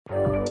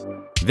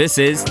This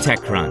is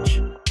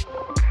TechCrunch.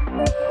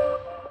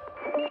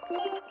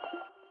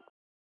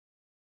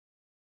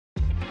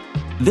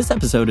 This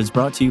episode is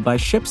brought to you by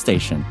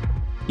ShipStation.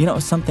 You know,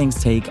 some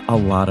things take a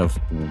lot of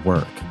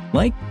work,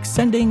 like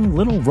sending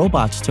little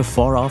robots to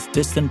far-off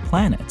distant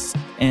planets.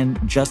 And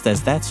just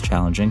as that's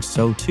challenging,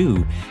 so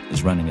too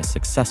is running a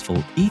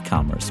successful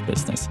e-commerce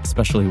business,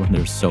 especially when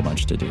there's so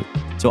much to do.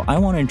 So I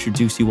want to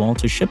introduce you all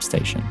to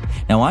ShipStation.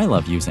 Now, I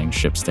love using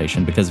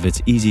ShipStation because of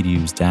its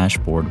easy-to-use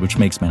dashboard, which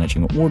makes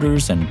managing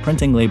orders and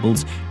printing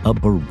labels a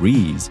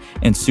breeze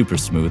and super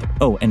smooth.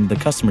 Oh, and the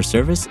customer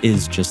service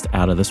is just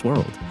out of this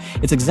world.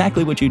 It's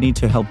exactly what you need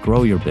to help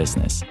grow your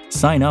business.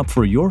 Sign up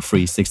for your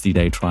free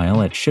 60-day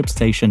trial at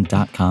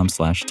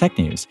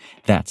shipstation.com/technews.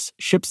 That's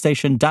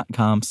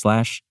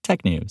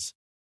shipstation.com/technews.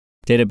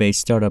 Database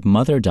startup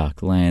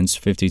MotherDuck lands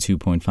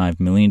 $52.5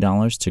 million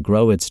to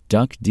grow its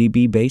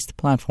DuckDB-based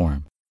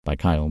platform, by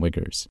Kyle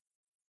Wiggers.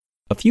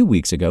 A few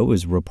weeks ago, it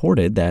was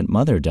reported that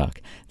MotherDuck,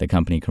 the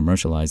company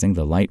commercializing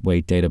the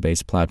lightweight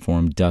database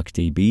platform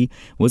DuckDB,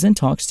 was in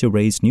talks to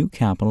raise new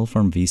capital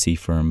from VC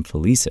firm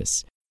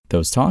Felicis.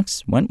 Those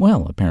talks went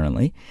well,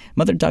 apparently.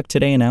 MotherDuck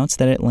today announced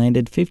that it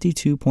landed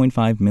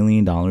 $52.5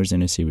 million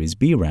in a Series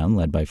B round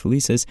led by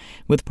Felicis,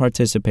 with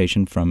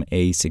participation from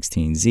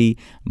A16Z,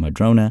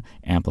 Madrona,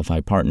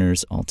 Amplify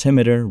Partners,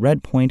 Altimeter,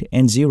 Redpoint,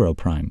 and Zero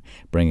Prime,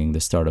 bringing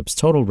the startup's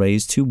total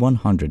raise to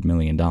 $100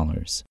 million.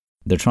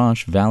 The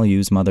tranche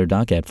values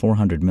MotherDuck at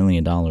 $400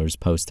 million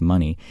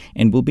post-money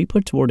and will be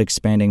put toward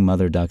expanding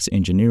MotherDuck's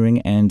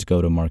engineering and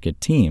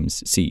go-to-market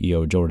teams,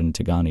 CEO Jordan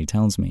Tigani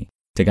tells me.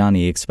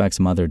 Tigani expects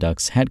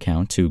MotherDuck's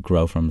headcount to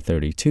grow from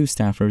 32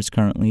 staffers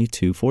currently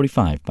to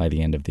 45 by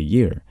the end of the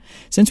year.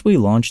 Since we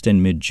launched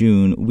in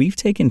mid-June, we've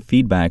taken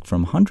feedback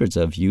from hundreds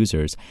of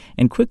users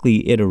and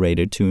quickly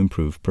iterated to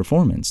improve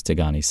performance,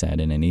 Tigani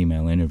said in an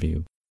email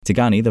interview.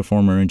 Tigani, the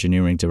former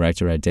engineering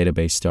director at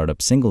database startup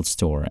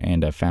SingleStore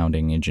and a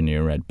founding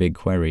engineer at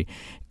BigQuery,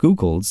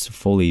 Google's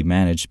fully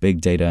managed big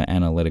data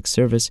analytics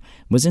service,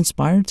 was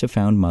inspired to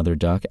found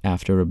MotherDuck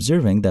after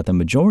observing that the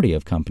majority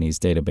of companies'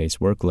 database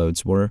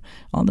workloads were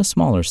on the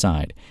smaller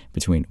side,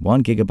 between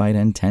 1 gigabyte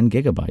and 10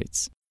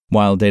 gigabytes.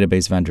 While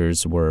database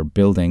vendors were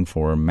building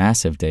for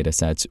massive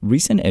datasets,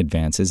 recent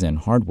advances in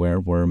hardware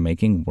were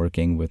making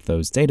working with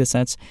those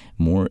datasets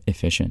more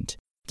efficient.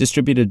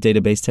 Distributed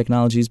database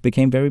technologies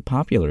became very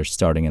popular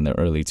starting in the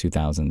early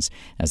 2000s,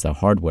 as the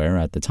hardware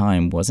at the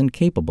time wasn't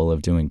capable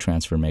of doing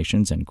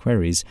transformations and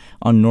queries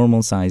on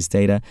normal-sized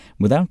data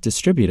without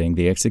distributing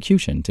the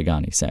execution,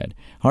 Tigani said.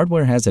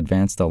 Hardware has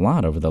advanced a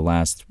lot over the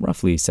last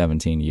roughly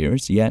 17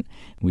 years, yet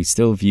we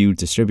still view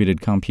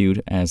distributed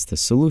compute as the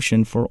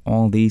solution for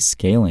all these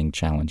scaling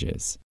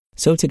challenges.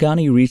 So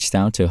Tigani reached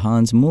out to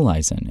Hans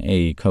Muleisen,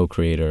 a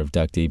co-creator of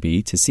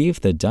DuckDB, to see if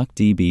the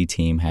DuckDB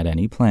team had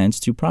any plans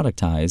to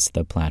productize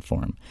the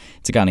platform.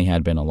 Tigani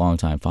had been a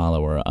longtime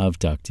follower of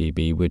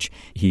DuckDB, which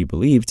he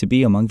believed to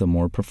be among the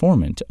more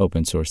performant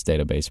open-source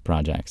database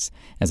projects.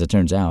 As it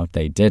turns out,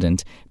 they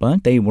didn't,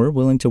 but they were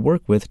willing to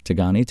work with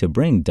Tigani to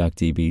bring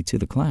DuckDB to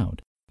the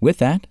cloud. With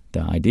that,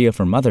 the idea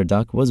for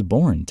MotherDuck was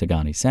born,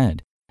 Tigani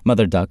said.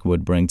 MotherDuck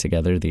would bring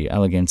together the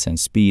elegance and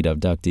speed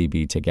of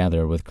DuckDB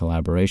together with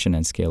collaboration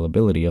and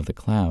scalability of the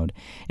cloud,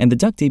 and the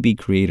DuckDB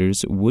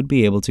creators would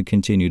be able to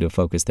continue to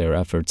focus their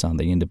efforts on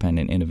the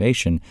independent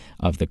innovation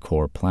of the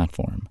core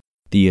platform.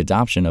 The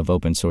adoption of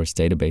open-source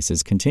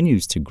databases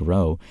continues to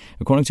grow.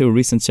 According to a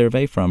recent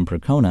survey from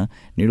Percona,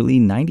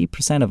 nearly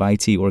 90% of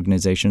IT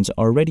organizations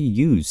already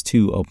use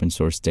 2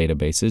 open-source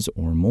databases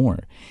or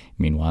more.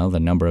 Meanwhile,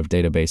 the number of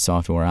database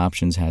software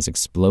options has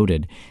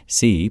exploded.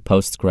 See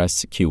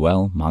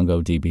PostgreSQL,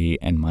 MongoDB,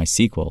 and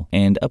MySQL,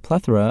 and a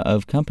plethora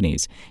of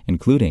companies,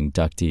 including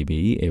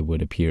DuckDB, it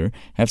would appear,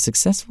 have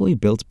successfully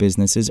built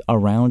businesses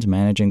around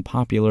managing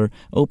popular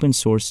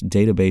open-source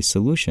database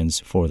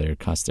solutions for their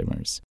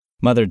customers.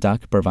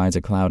 MotherDuck provides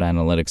a cloud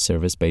analytics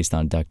service based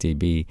on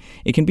DuckDB.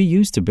 It can be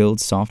used to build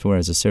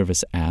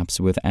software-as-a-service apps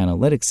with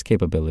analytics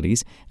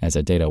capabilities as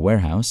a data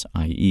warehouse,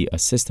 i.e. a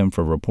system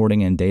for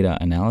reporting and data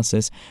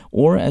analysis,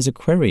 or as a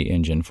query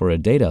engine for a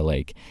data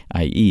lake,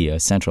 i.e. a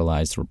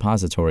centralized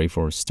repository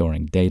for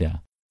storing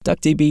data.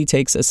 DuckDB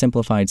takes a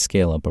simplified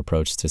scale-up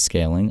approach to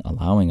scaling,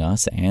 allowing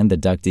us and the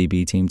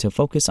DuckDB team to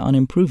focus on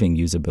improving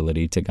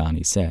usability,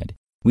 Tigani said.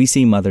 We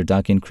see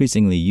MotherDuck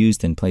increasingly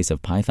used in place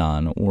of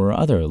Python or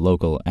other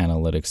local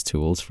analytics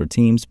tools for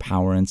teams'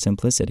 power and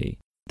simplicity.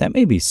 That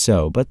may be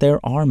so, but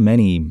there are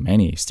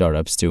many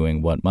startups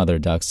doing what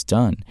MotherDuck's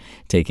done,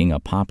 taking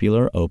a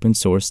popular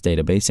open-source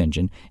database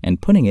engine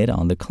and putting it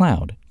on the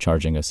cloud,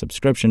 charging a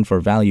subscription for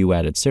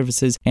value-added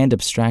services and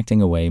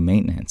abstracting away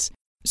maintenance.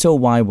 So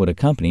why would a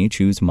company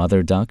choose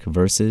MotherDuck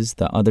versus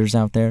the others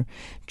out there?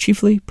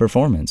 Chiefly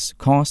performance,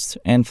 cost,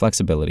 and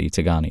flexibility,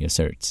 Tigani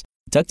asserts.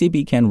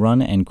 DuckDB can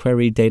run and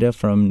query data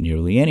from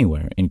nearly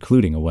anywhere,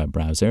 including a web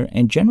browser,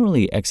 and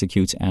generally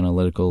executes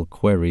analytical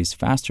queries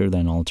faster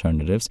than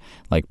alternatives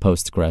like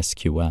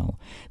PostgreSQL.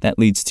 That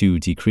leads to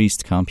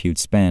decreased compute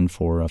spend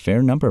for a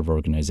fair number of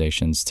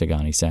organizations,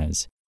 Tigani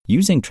says.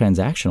 Using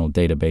transactional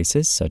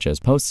databases such as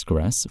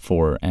Postgres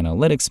for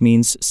analytics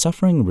means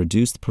suffering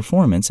reduced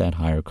performance at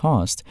higher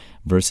cost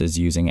versus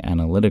using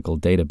analytical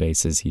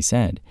databases, he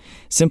said.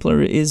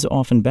 Simpler is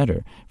often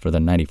better. For the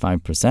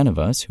 95% of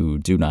us who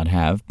do not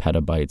have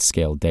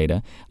petabyte-scale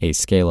data, a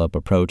scale-up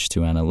approach to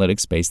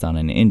analytics based on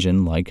an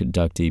engine like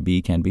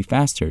DuckDB can be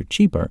faster,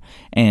 cheaper,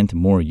 and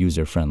more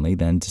user-friendly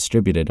than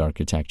distributed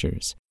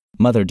architectures.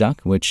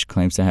 MotherDuck, which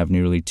claims to have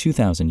nearly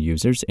 2,000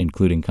 users,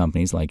 including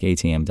companies like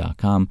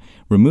ATM.com,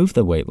 removed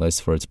the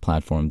waitlist for its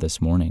platform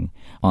this morning.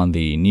 On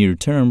the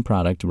near-term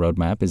product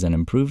roadmap is an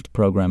improved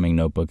programming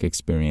notebook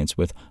experience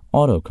with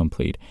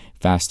autocomplete,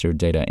 faster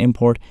data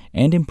import,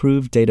 and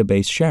improved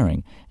database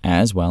sharing,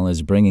 as well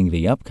as bringing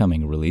the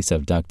upcoming release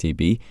of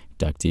DuckDB,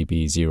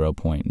 DuckDB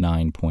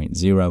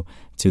 0.9.0,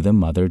 to the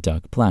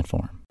MotherDuck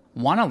platform.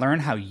 Want to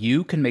learn how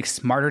you can make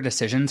smarter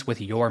decisions with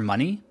your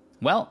money?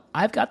 Well,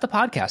 I've got the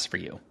podcast for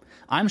you.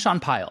 I'm Sean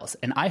Piles,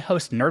 and I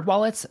host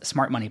NerdWallet's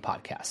Smart Money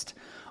Podcast.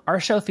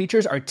 Our show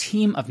features our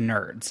team of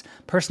nerds,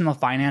 personal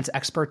finance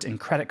experts in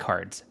credit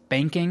cards,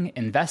 banking,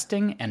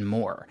 investing, and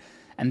more.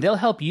 And they'll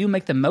help you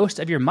make the most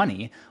of your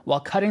money while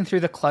cutting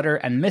through the clutter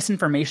and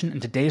misinformation in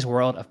today's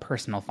world of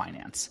personal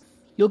finance.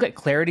 You'll get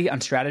clarity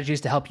on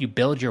strategies to help you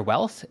build your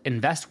wealth,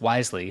 invest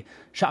wisely,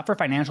 shop for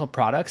financial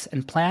products,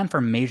 and plan for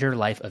major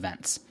life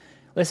events.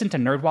 Listen to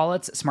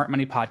NerdWallet's Smart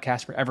Money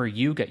Podcast wherever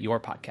you get your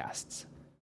podcasts.